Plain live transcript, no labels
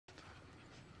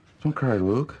Don't cry,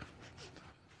 Luke.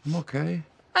 I'm okay.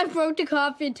 I broke the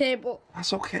coffee table.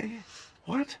 That's okay.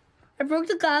 What? I broke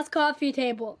the glass coffee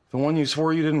table. The one you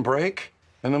swore you didn't break?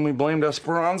 And then we blamed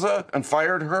Esperanza and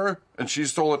fired her, and she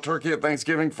stole a turkey at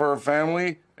Thanksgiving for her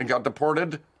family and got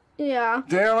deported? Yeah.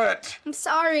 Damn it! I'm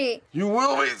sorry. You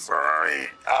will be sorry.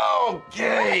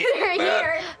 Okay.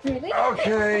 Here. Really?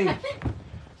 Okay.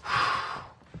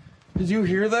 Did you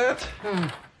hear that?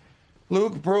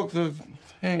 Luke broke the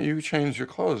thing. You changed your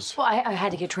clothes. Well, I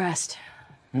had to get dressed.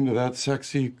 Into that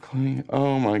sexy, clean.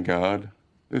 Oh my God.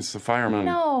 It's the fireman.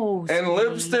 No. And sweetie.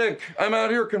 lipstick. I'm out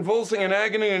here convulsing in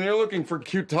agony and you're looking for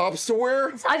cute tops to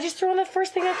wear? I just threw on the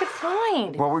first thing I could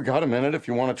find. Well, we got a minute if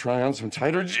you want to try on some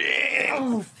tighter jeans.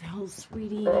 Oh, Phil,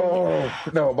 sweetie. Oh,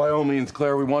 no, by all means,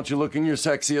 Claire, we want you looking your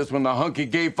sexiest when the hunky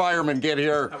gay firemen get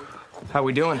here. How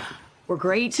we doing? We're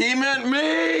great. He meant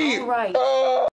me! All right. Oh.